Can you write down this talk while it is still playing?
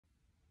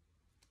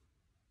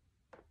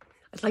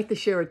I'd like to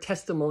share a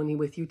testimony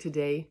with you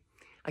today.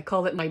 I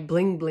call it my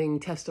bling bling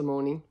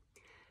testimony.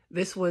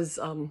 This was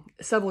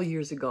several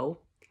years ago.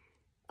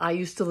 I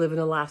used to live in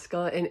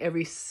Alaska, and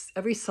every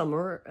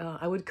summer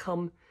I would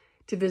come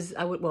to visit.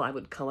 I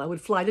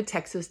would fly to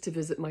Texas to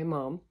visit my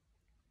mom.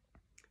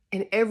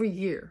 And every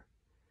year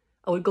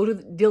I would go to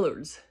the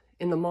Dillard's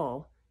in the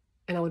mall,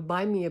 and I would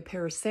buy me a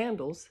pair of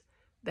sandals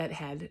that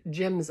had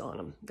gems on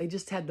them. They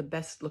just had the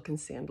best looking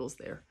sandals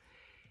there.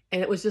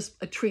 And it was just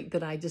a treat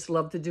that I just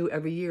loved to do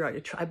every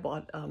year. I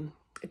bought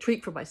a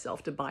treat for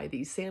myself to buy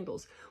these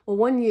sandals. Well,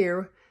 one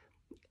year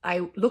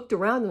I looked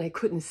around and I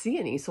couldn't see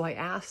any. So I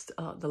asked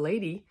the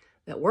lady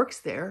that works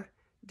there,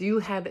 do you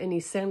have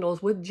any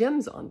sandals with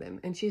gems on them?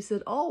 And she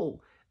said,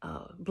 oh,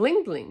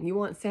 bling bling. You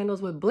want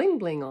sandals with bling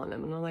bling on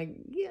them? And I'm like,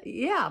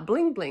 yeah,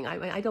 bling bling.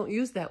 I don't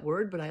use that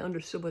word, but I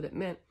understood what it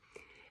meant.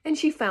 And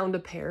she found a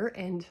pair.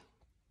 And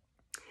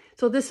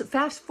so this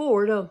fast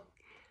forward a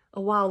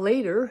while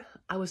later,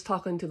 I was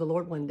talking to the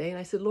Lord one day and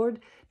I said,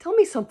 Lord, tell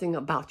me something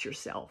about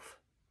yourself.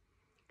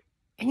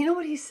 And you know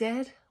what he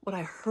said? What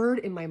I heard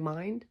in my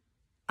mind?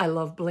 I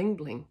love bling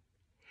bling.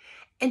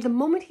 And the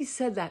moment he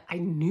said that, I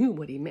knew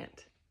what he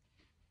meant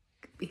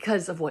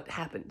because of what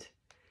happened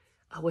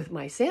with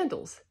my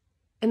sandals.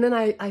 And then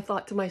I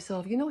thought to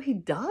myself, you know, he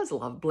does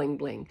love bling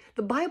bling.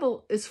 The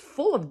Bible is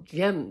full of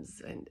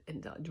gems and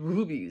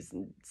rubies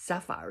and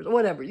sapphires or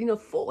whatever, you know,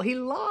 full. He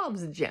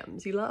loves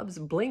gems. He loves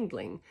bling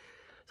bling.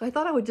 So I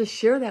thought I would just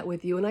share that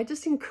with you. And I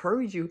just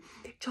encourage you,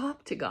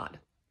 talk to God.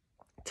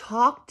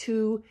 Talk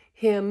to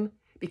him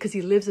because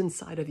he lives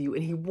inside of you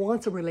and he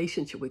wants a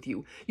relationship with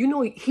you. You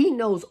know, he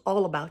knows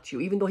all about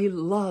you, even though he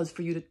loves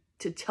for you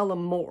to tell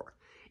him more.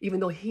 Even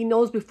though he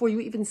knows before you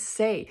even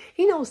say.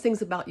 He knows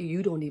things about you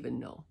you don't even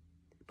know.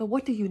 But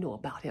what do you know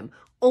about him?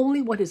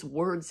 Only what his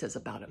word says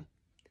about him.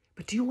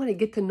 But do you want to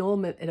get to know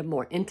him at a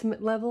more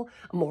intimate level,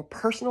 a more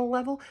personal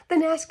level?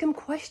 Then ask him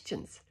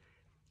questions.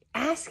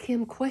 Ask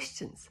him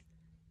questions.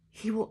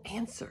 He will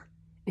answer.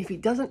 And if he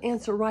doesn't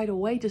answer right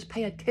away, just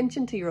pay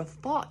attention to your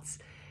thoughts.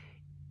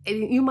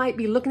 And you might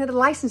be looking at a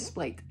license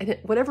plate, and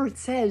whatever it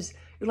says,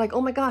 you're like,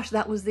 oh my gosh,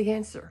 that was the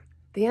answer.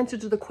 The answer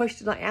to the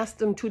question I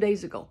asked him 2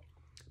 days ago.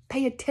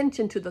 Pay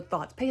attention to the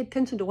thoughts. Pay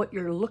attention to what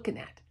you're looking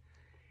at.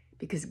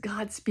 Because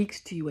God speaks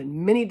to you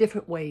in many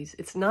different ways.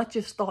 It's not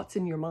just thoughts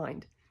in your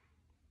mind.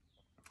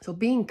 So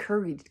be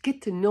encouraged.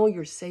 Get to know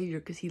your Savior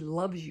because he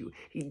loves you.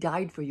 He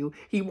died for you.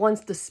 He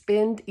wants to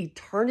spend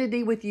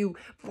eternity with you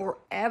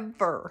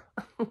forever.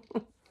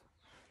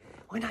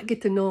 Why not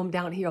get to know him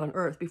down here on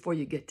earth before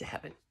you get to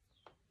heaven?